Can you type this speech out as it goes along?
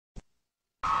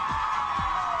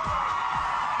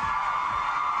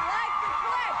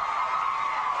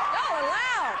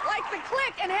the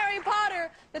Click and Harry Potter,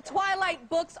 the Twilight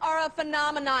books are a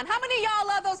phenomenon. How many of y'all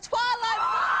love those Twilight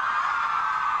books?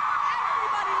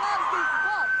 Everybody loves these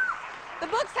books. The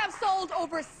books have sold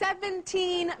over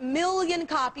 17 million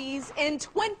copies in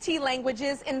 20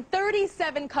 languages in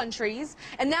 37 countries.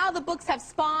 And now the books have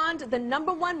spawned the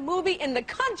 #1 movie in the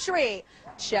country.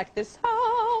 Check this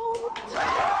out.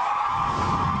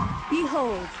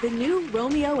 Behold, the new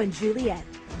Romeo and Juliet.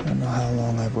 I don't know how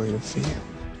long I've waited for you.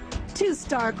 Two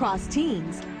star-crossed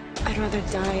teens I'd rather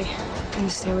die than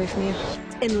stay away from you.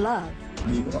 in love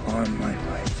You are my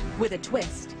life. with a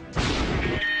twist.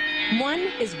 One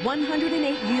is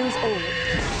 108 years old,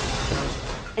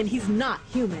 and he's not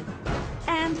human.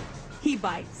 And he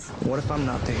bites. What if I'm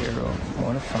not the hero?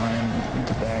 What if I'm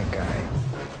the bad guy?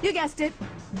 You guessed it.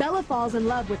 Bella falls in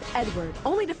love with Edward,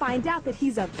 only to find out that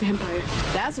he's a vampire.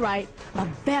 That's right, a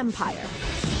vampire.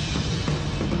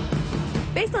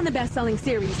 Based on the best-selling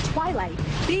series Twilight,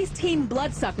 these teen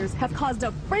bloodsuckers have caused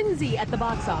a frenzy at the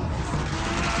box office.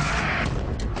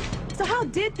 So how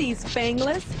did these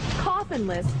fangless,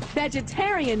 coffinless,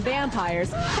 vegetarian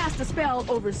vampires cast a spell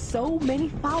over so many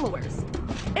followers?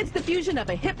 It's the fusion of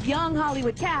a hip, young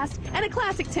Hollywood cast and a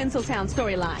classic Tinseltown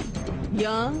storyline.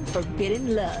 Young,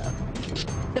 forbidden love.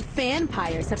 The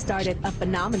vampires have started a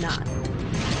phenomenon.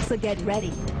 So get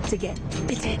ready to get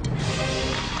bitten.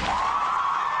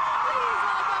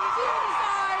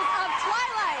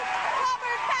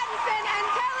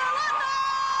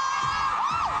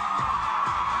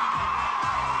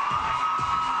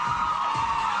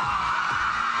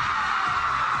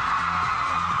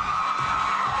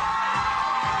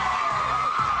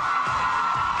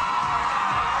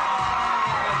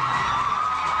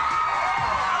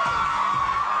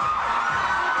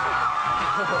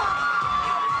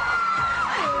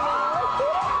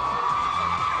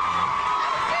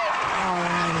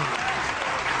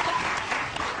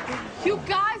 You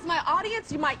guys, my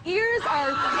audience, my ears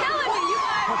are killing me. You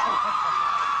guys.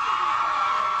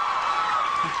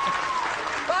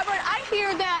 Robert, I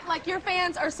hear that like your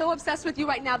fans are so obsessed with you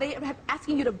right now. They are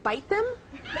asking you to bite them.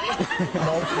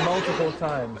 Multiple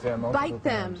times, yeah. Bite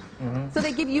them. So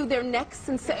they give you their necks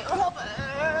and say, "Oh."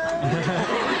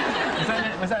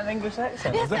 Was that an English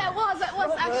accent? Yes, that was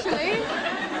actually.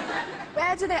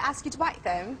 Where do they ask you to bite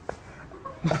them?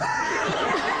 It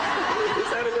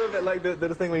sounded a little bit like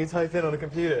the thing when you type in on a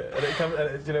computer and it comes,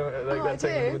 you know, like that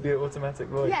thing with the automatic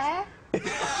voice. Yeah.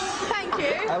 Thank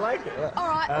you. I like it. Yeah. All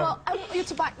right. Well, I want you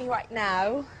to bite me right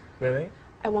now. Really?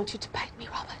 I want you to bite me,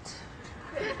 Robert.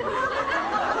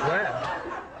 Where?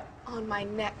 On my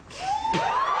neck.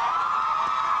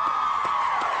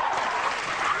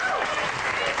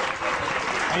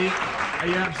 Are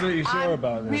you absolutely sure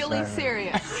about this? Really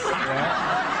serious.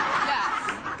 Yeah? Yes.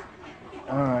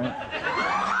 All right.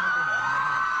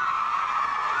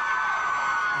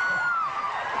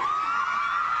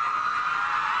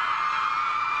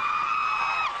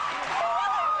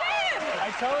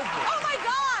 I told you. Oh my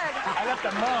God! I left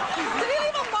a mark. Did he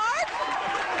leave a mark?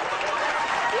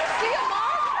 You see a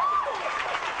mark?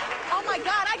 Oh my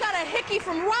God! I got a hickey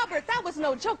from Robert. That was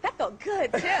no joke. That felt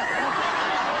good too.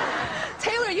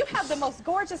 Taylor, you have the most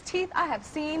gorgeous teeth I have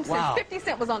seen since 50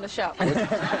 Cent was on the show.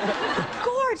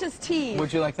 Gorgeous teeth.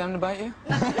 Would you like them to bite you?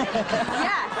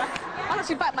 Yes. Why don't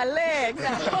you bite my leg? No. No,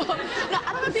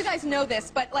 I don't know if you guys know this,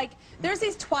 but like, there's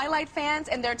these Twilight fans,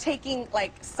 and they're taking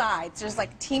like sides. There's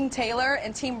like Team Taylor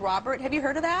and Team Robert. Have you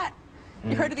heard of that?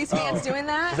 You heard of these fans doing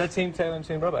that? Is that Team Taylor and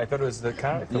Team Robert? I thought it was the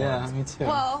character ones. Me too.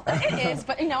 Well, it is,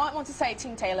 but you know, I want to say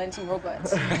Team Taylor and Team Robert.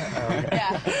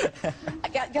 Yeah.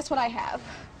 Guess what I have?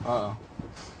 Uh-oh.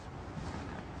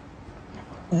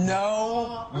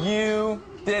 No, you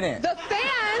didn't. The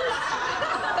fans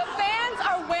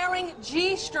are wearing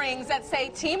G-strings that say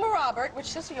Team Robert,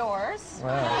 which is yours.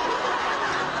 Wow.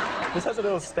 This has a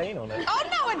little stain on it. Oh,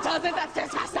 no, it doesn't. That's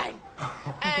disgusting.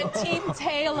 And Team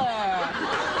Taylor.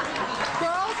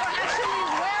 Girls are actually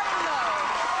wearing those.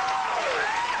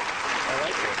 I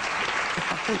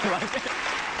like it.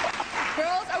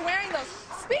 Girls are wearing those.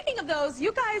 Speaking of those,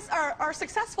 you guys are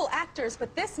successful actors,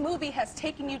 but this movie has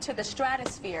taken you to the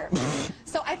stratosphere.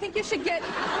 So I think you should get...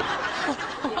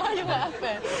 Why are you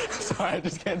laughing? Sorry, I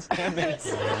just can't stand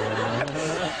this.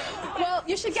 Well,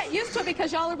 you should get used to it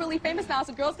because y'all are really famous now,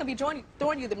 so girls can be throwing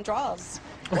you them draws.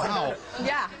 Wow.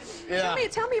 Yeah. Yeah.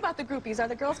 Tell me about the groupies. Are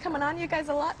the girls coming on you guys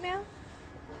a lot now?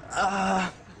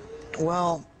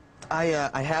 Well,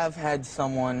 I have had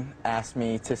someone ask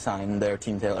me to sign their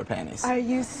Team Taylor panties. Are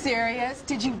you serious?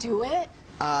 Did you do it?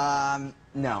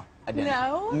 No, I didn't.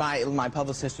 No? My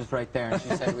publicist was right there, and she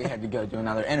said we had to go do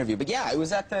another interview. But yeah, it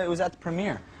was at the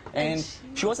premiere, and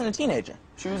she wasn't a teenager.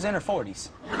 She was in her 40s.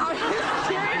 Are you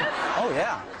serious? Oh,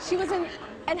 yeah. She was in...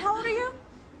 And how old are you?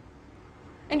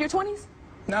 In your 20s?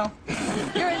 No.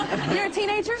 You're a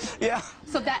teenager? Yeah.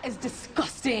 So that is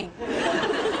disgusting.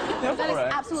 That's That is all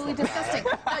right. absolutely disgusting.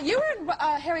 You were in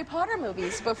Harry Potter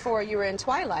movies before you were in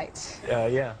Twilight. Yeah.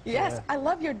 Yes, Yeah. I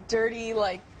love your dirty,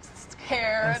 like,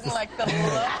 hair and, like, the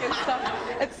look and stuff.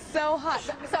 It's so hot.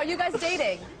 So are you guys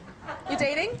dating? You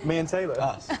dating? Me and Taylor.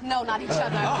 Us. No, not each other.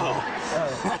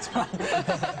 That's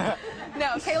right.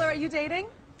 No, Taylor, are you dating?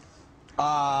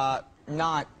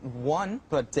 Not one,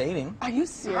 but dating. Are you How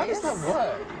serious? does that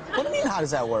work? What do you mean, how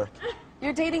does that work?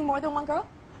 You're dating more than one girl?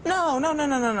 No, not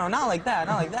like that,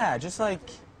 not like that. Just like,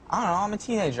 I don't know, I'm a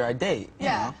teenager, I date, you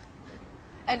know.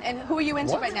 And who are you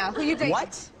into What? right now? Who are you dating?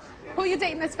 What? Who are you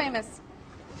dating that's famous?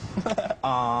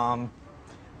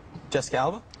 Jessica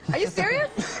Alba? Are you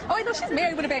serious? Oh, wait, no, she's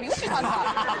married with a baby. What are you talking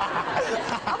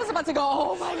about? I was about to go,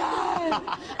 oh my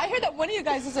God. I heard that one of you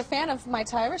guys is a fan of my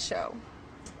Tyra show.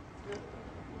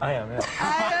 I am, yeah.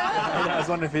 I was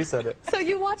wondering if you said it. So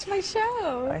you watch my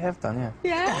show? I have done, yeah.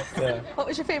 Yeah? Yeah. What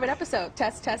was your favorite episode?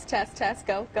 Test, test, test, test,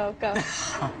 go, go, go.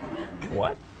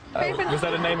 What? Favorite- Was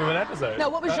that the name of an episode? No,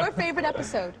 what was your favorite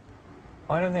episode?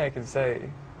 I don't think I can say.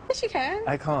 Yes, you can.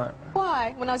 I can't.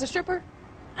 Why? When I was a stripper?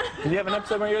 Did you have an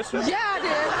episode where you were a stripper? Yeah, I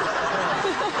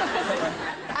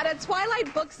did. At a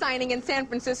Twilight book signing in San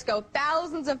Francisco,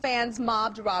 thousands of fans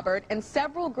mobbed Robert, and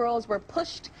several girls were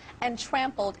pushed and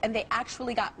trampled, and they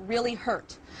actually got really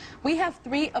hurt. We have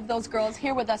 3 of those girls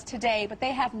here with us today, but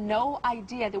they have no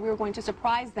idea that we were going to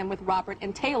surprise them with Robert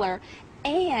and Taylor,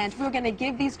 and we were going to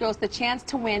give these girls the chance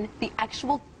to win the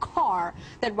actual car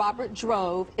that Robert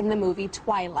drove in the movie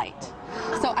Twilight.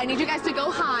 So I need you guys to go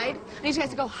hide. I need you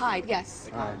guys to go hide, yes.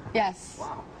 Hide. Yes.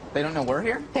 Wow. They don't know we're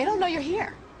here? They don't know you're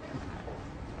here.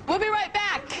 We'll be right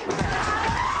back.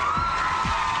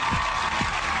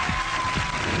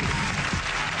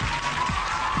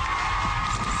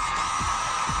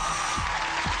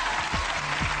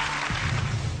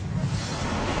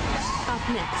 Up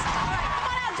next. All right, come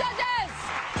on out, judges.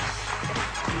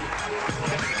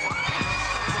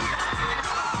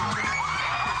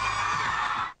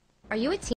 Are you a teen?